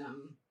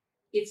system.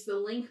 It's the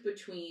link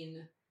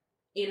between,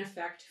 in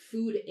effect,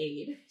 food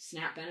aid,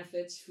 SNAP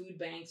benefits, food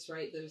banks,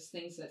 right? Those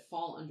things that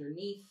fall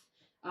underneath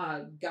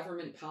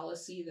government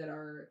policy that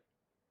are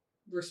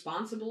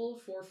responsible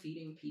for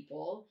feeding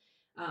people.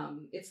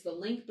 It's the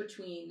link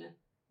between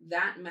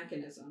that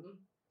mechanism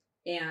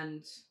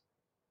and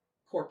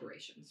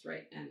corporations,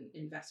 right? And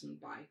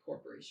investment by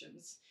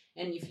corporations.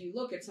 And if you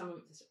look at some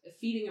of this,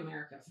 Feeding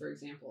America, for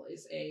example,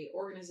 is a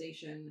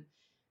organization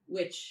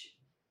which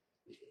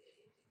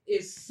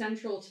is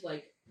central to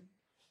like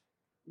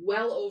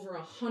well over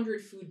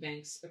 100 food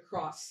banks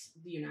across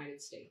the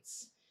United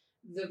States.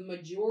 The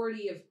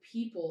majority of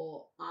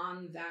people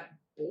on that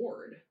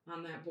board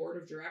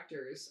of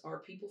directors, are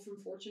people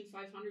from Fortune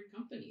 500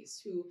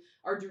 companies who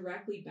are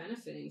directly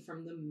benefiting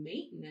from the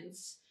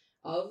maintenance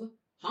of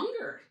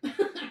hunger.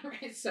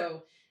 Right?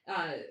 So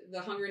the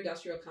hunger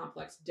industrial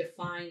complex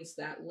defines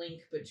that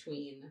link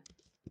between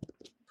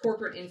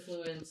corporate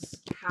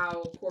influence,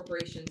 how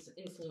corporations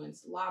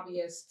influence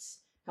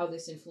lobbyists, how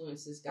this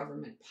influences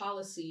government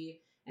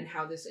policy, and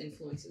how this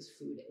influences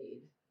food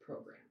aid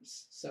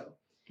programs. So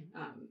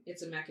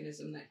it's a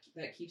mechanism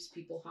that keeps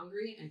people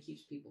hungry and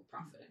keeps people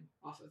profiting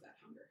off of that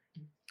hunger.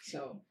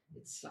 So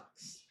it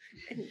sucks.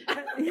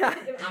 Yeah.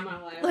 Am I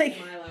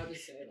allowed to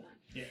say that?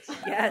 Yes.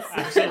 Yes.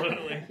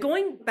 Absolutely.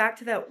 Going back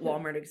to that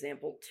Walmart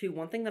example, too,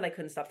 one thing that I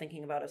couldn't stop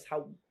thinking about is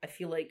how I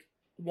feel like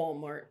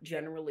Walmart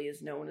generally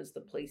is known as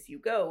the place you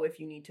go if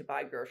you need to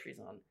buy groceries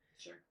on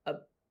a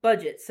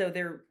budget. So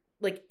they're,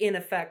 like, in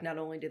effect, not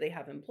only do they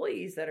have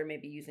employees that are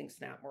maybe using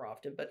SNAP more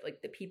often, but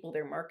like the people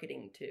they're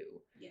marketing to.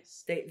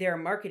 Yes. They're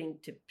marketing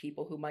to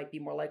people who might be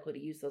more likely to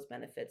use those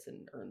benefits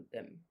and earn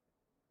them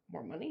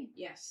more money.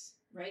 Yes,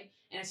 right?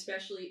 And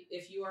especially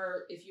if you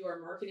are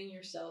marketing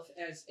yourself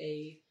as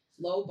a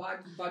low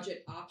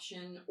budget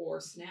option or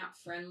SNAP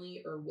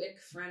friendly or WIC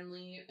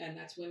friendly, and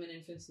that's women,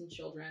 infants, and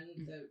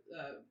children,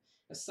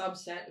 a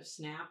subset of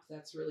SNAP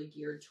that's really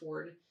geared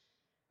toward.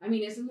 I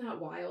mean, isn't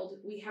that wild?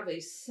 We have a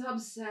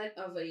subset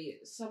of a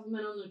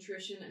supplemental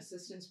nutrition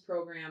assistance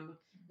program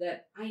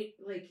that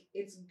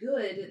it's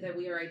good that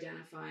we are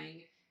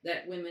identifying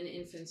that women,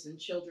 infants, and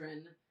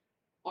children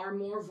are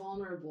more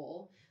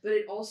vulnerable, but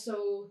it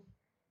also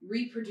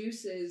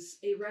reproduces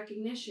a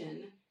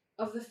recognition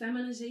of the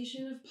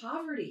feminization of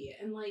poverty.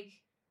 And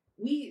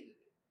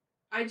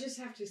I just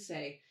have to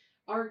say,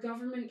 our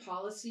government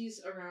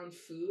policies around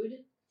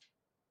food,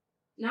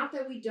 not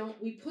that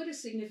we put a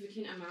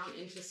significant amount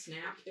into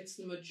SNAP. It's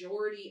the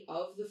majority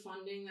of the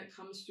funding that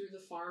comes through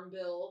the Farm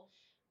Bill.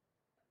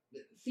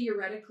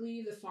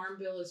 Theoretically, the Farm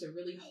Bill is a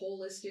really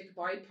holistic,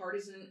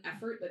 bipartisan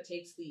effort that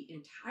takes the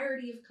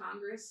entirety of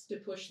Congress to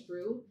push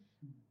through.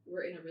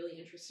 We're in a really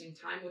interesting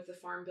time with the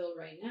Farm Bill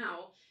right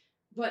now.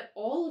 But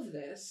all of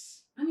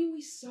this, I mean,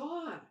 we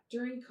saw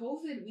during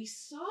COVID, we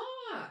saw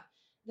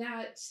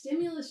that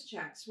stimulus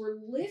checks were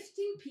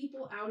lifting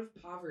people out of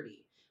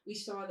poverty. We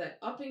saw that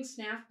upping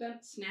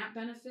SNAP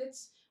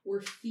benefits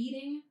were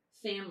feeding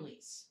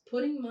families,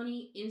 putting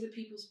money into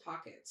people's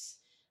pockets.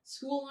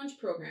 School lunch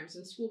programs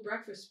and school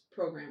breakfast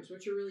programs,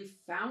 which are really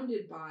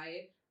founded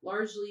by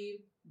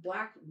largely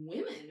Black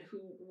women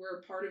who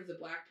were part of the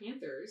Black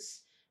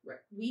Panthers.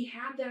 We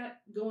had that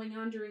going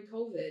on during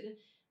COVID,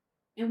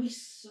 and we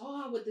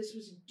saw what this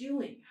was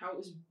doing, how it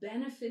was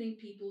benefiting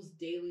people's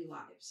daily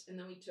lives, and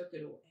then we took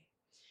it away.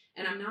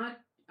 And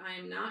I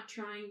am not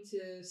trying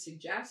to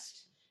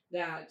suggest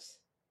that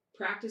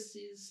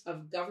practices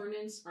of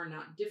governance are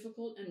not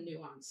difficult and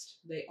nuanced.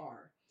 They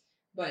are.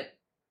 But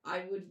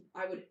I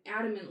would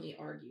adamantly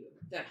argue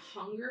that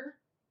hunger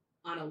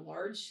on a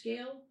large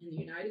scale in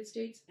the United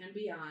States and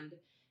beyond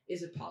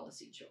is a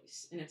policy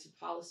choice. And it's a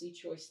policy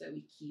choice that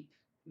we keep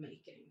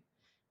making,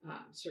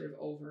 sort of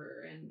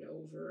over and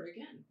over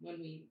again when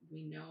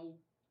we know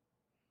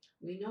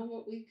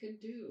what we could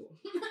do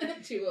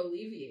to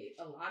alleviate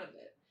a lot of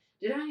it.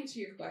 Did I answer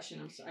your question?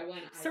 I'm sorry.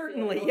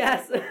 Certainly,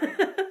 yes.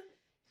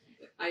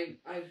 I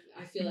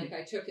feel like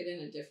I took it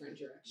in a different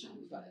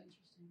direction, but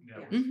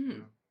Yeah.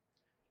 Mm-hmm.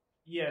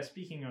 Yeah,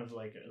 speaking of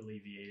like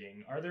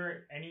alleviating, are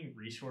there any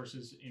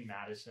resources in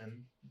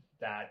Madison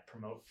that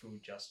promote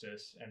food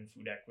justice and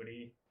food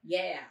equity?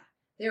 yeah,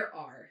 there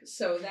are.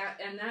 So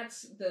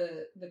that's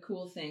the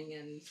cool thing,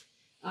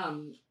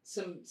 and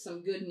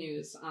some good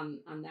news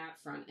on that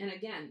front. And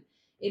again,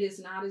 it is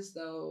not as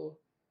though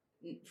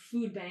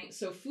food banks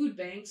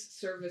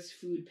service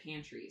food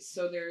pantries.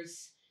 So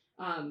there's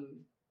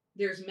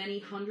many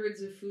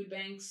hundreds of food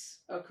banks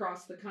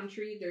across the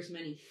country. There's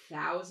many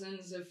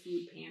thousands of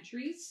food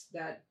pantries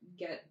that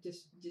get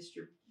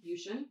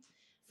distribution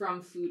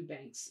from food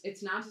banks.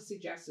 It's not to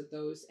suggest that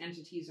those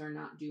entities are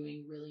not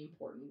doing really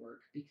important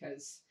work,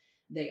 because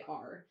they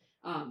are.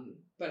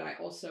 But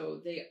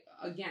they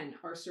again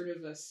are sort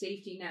of a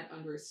safety net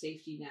under a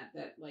safety net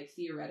that like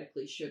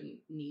theoretically shouldn't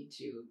need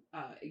to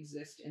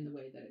exist in the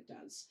way that it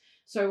does.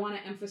 So I want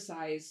to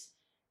emphasize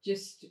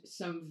just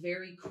some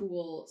very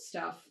cool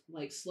stuff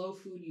like Slow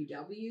Food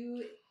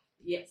UW.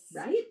 Yes.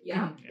 Right?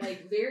 Yeah. Yeah.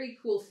 Like very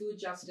cool food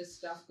justice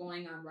stuff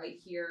going on right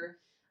here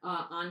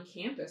on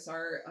campus.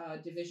 Our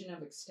Division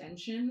of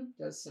Extension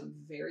does some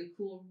very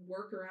cool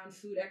work around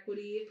food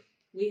equity.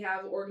 We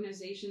have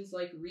organizations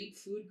like REAP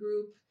Food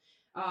Group.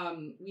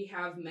 We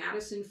have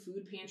Madison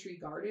Food Pantry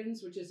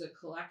Gardens, which is a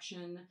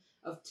collection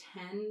of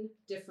 10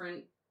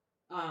 different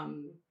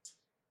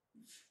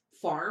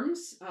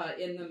farms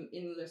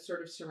in the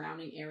sort of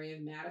surrounding area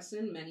of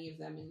Madison, many of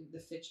them in the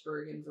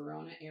Fitchburg and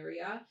Verona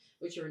area,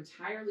 which are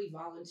entirely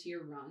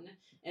volunteer run,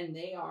 and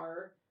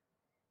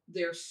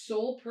their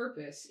sole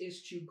purpose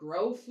is to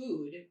grow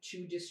food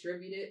to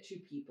distribute it to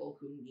people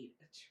who need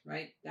it,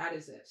 right? That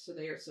is it. So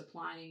they are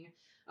supplying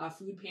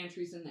food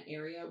pantries in the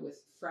area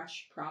with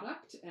fresh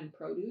product and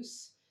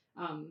produce,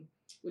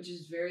 which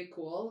is very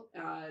cool.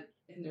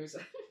 And there's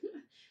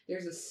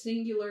there's a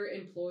singular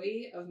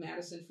employee of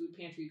Madison Food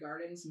Pantry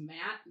Gardens,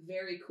 Matt,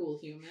 very cool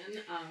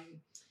human.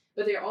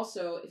 But they're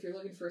also, if you're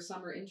looking for a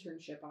summer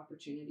internship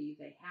opportunity,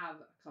 they have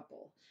a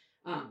couple.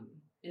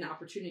 An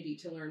opportunity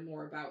to learn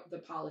more about the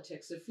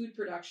politics of food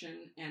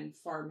production and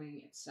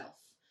farming itself.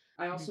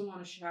 I also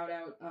want to shout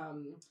out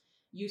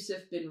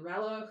Yusuf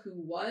Binrella, who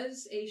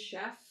was a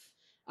chef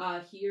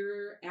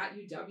here at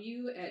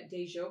UW at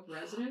Dejope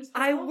Residence.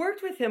 I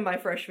worked with him my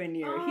freshman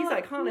year. He's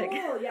iconic.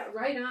 Cool. Yeah,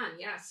 right on.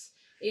 Yes.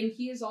 And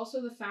he is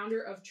also the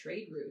founder of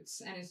Trade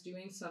Routes and is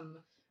doing some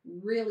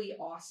really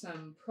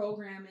awesome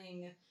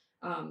programming,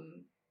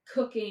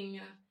 cooking,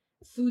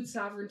 food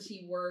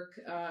sovereignty work,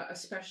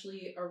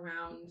 especially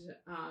around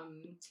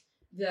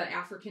the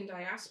African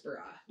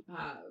diaspora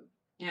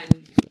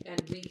and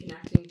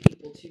reconnecting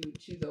people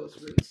to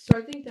those roots. So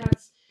I think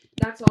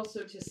that's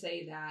also to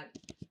say that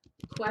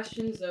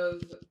questions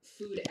of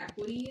food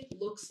equity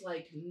looks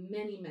like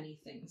many, many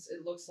things.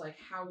 It looks like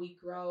how we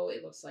grow.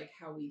 It looks like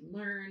how we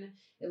learn.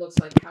 It looks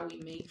like how we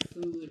make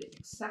food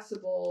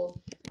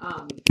accessible.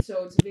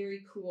 So it's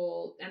very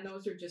cool. And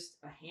those are just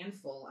a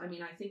handful. I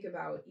mean, I think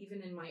about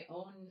even in my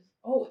own,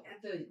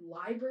 at the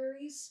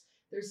libraries,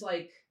 there's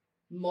like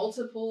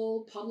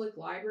multiple public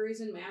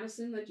libraries in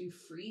Madison that do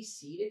free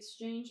seed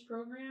exchange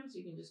programs.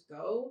 You can just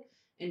go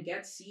and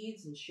get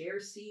seeds and share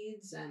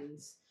seeds.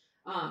 And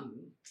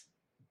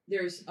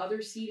there's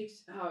other seed.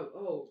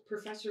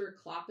 Professor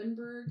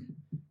Kloppenberg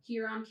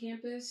here on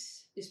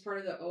campus is part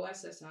of the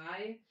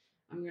OSSI.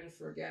 I'm going to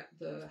forget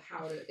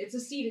it's a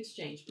seed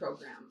exchange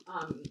program.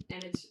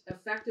 And it's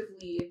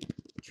effectively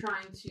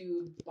trying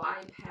to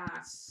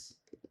bypass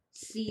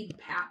seed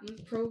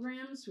patent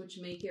programs, which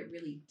make it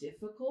really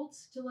difficult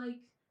to like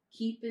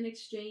keep and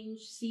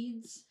exchange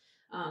seeds.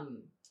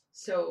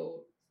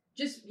 So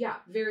just,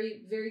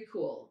 very, very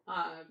cool.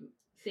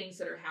 Things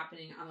that are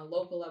happening on a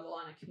local level,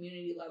 on a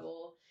community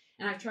level.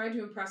 And I've tried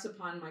to impress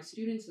upon my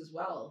students as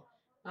well,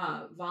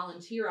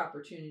 volunteer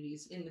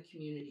opportunities in the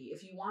community.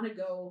 If you want to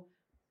go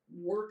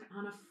work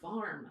on a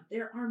farm,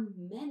 there are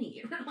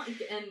many,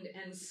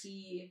 and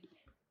see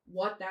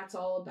what that's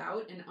all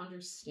about and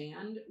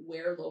understand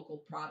where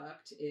local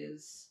product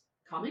is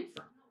coming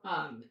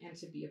from, and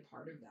to be a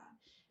part of that.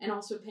 And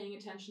also paying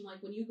attention,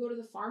 like when you go to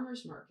the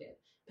farmer's market,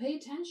 pay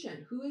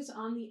attention who is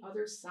on the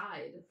other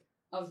side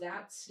of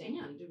that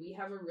stand. We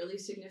have a really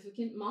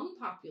significant Hmong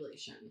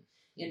population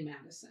in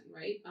Madison,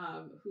 right?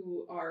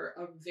 Who are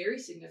a very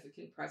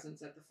significant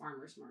presence at the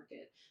farmer's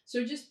market.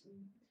 So just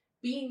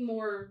being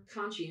more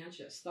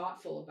conscientious,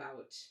 thoughtful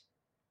about,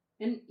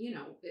 and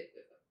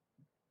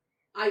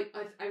I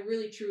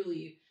really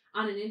truly,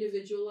 on an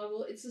individual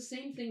level, it's the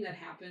same thing that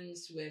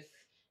happens with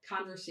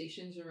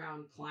conversations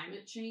around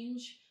climate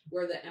change,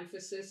 where the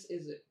emphasis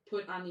is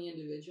put on the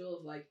individual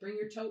of like, bring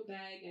your tote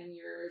bag and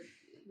your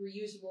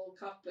reusable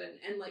cup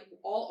and like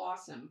all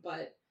awesome,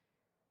 but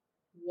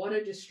what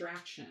a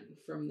distraction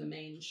from the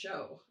main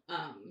show.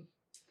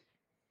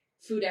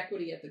 food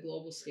equity at the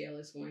global scale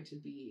is going to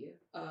be,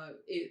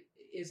 it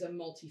is a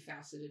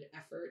multifaceted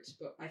effort,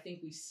 but I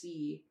think we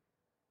see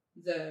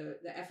the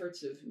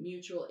efforts of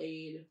mutual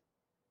aid,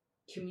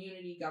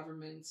 community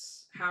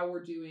governments, how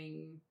we're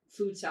doing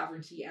food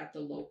sovereignty at the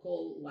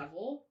local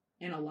level,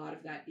 and a lot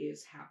of that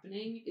is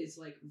happening, is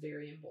like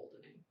very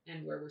emboldening,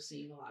 and where we're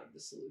seeing a lot of the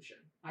solution,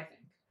 I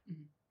think.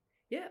 Mm-hmm.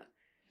 Yeah.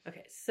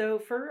 Okay, so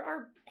for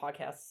our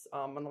podcasts,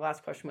 on the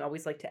last question, we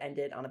always like to end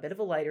it on a bit of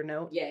a lighter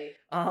note. Yay.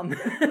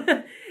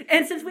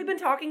 And since we've been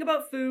talking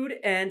about food,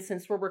 and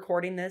since we're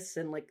recording this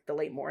in like the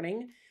late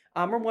morning,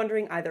 we're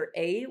wondering either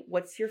A,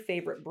 what's your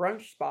favorite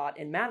brunch spot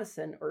in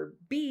Madison, or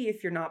B,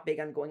 if you're not big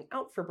on going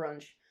out for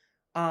brunch,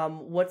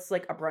 what's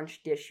like a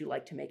brunch dish you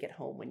like to make at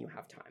home when you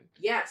have time?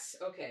 Yes,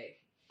 okay.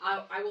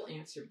 I will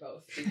answer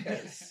both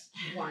because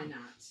why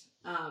not?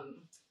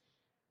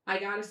 I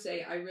gotta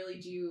say, I really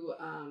do.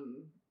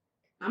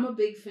 I'm a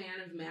big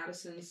fan of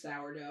Madison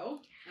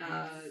sourdough.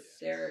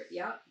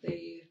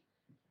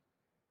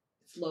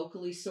 It's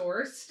locally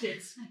sourced.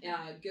 It's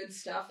good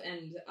stuff,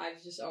 and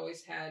I've just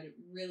always had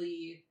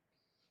really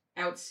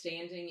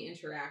outstanding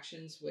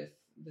interactions with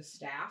the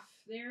staff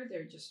there.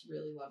 They're just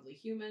really lovely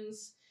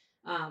humans.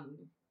 I'm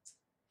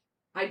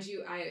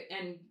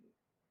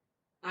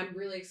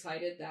really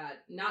excited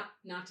that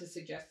not to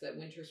suggest that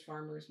winter's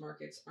farmers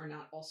markets are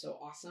not also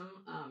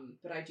awesome,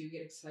 but I do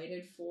get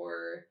excited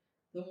for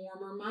the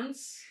warmer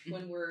months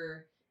when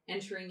we're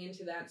entering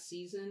into that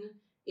season.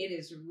 It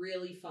is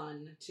really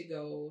fun to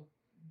go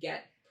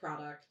get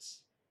product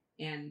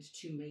and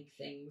to make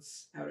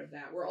things out of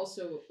that.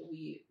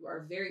 We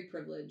are very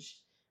privileged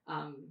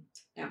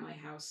at my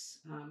house.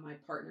 My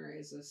partner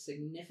is a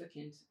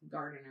significant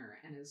gardener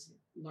and is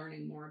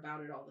learning more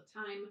about it all the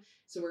time.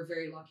 So we're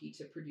very lucky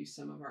to produce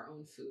some of our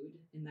own food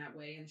in that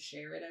way and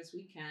share it as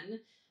we can.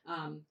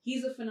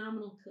 He's a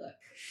phenomenal cook,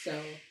 so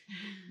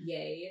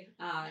yay.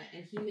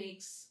 And he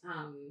makes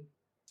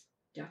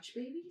Dutch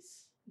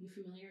babies. You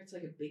familiar? It's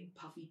like a big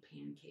puffy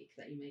pancake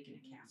that you make in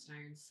a cast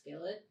iron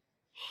skillet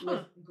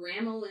with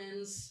Grandma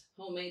Lynn's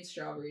homemade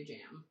strawberry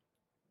jam.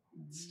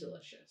 It's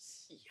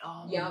delicious.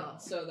 Yum. Yeah,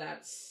 so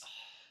that's...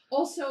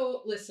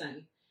 Also,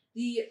 listen,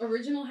 the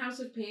original House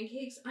of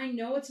Pancakes, I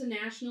know it's a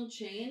national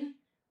chain,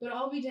 but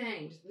I'll be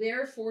danged.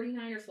 Their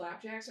 49er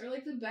flapjacks are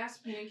like the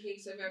best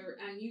pancakes I've ever...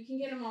 And you can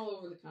get them all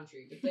over the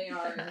country, but they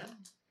are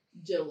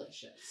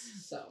delicious.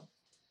 So,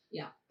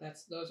 yeah,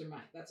 that's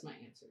my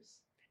answers.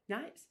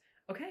 Nice.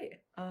 Okay.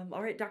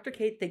 All right, Dr.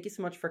 Kate, thank you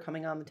so much for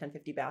coming on the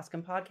 1050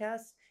 Bascom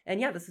podcast.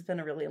 And yeah, this has been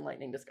a really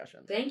enlightening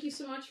discussion. Thank you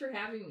so much for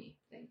having me.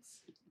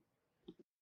 Thanks.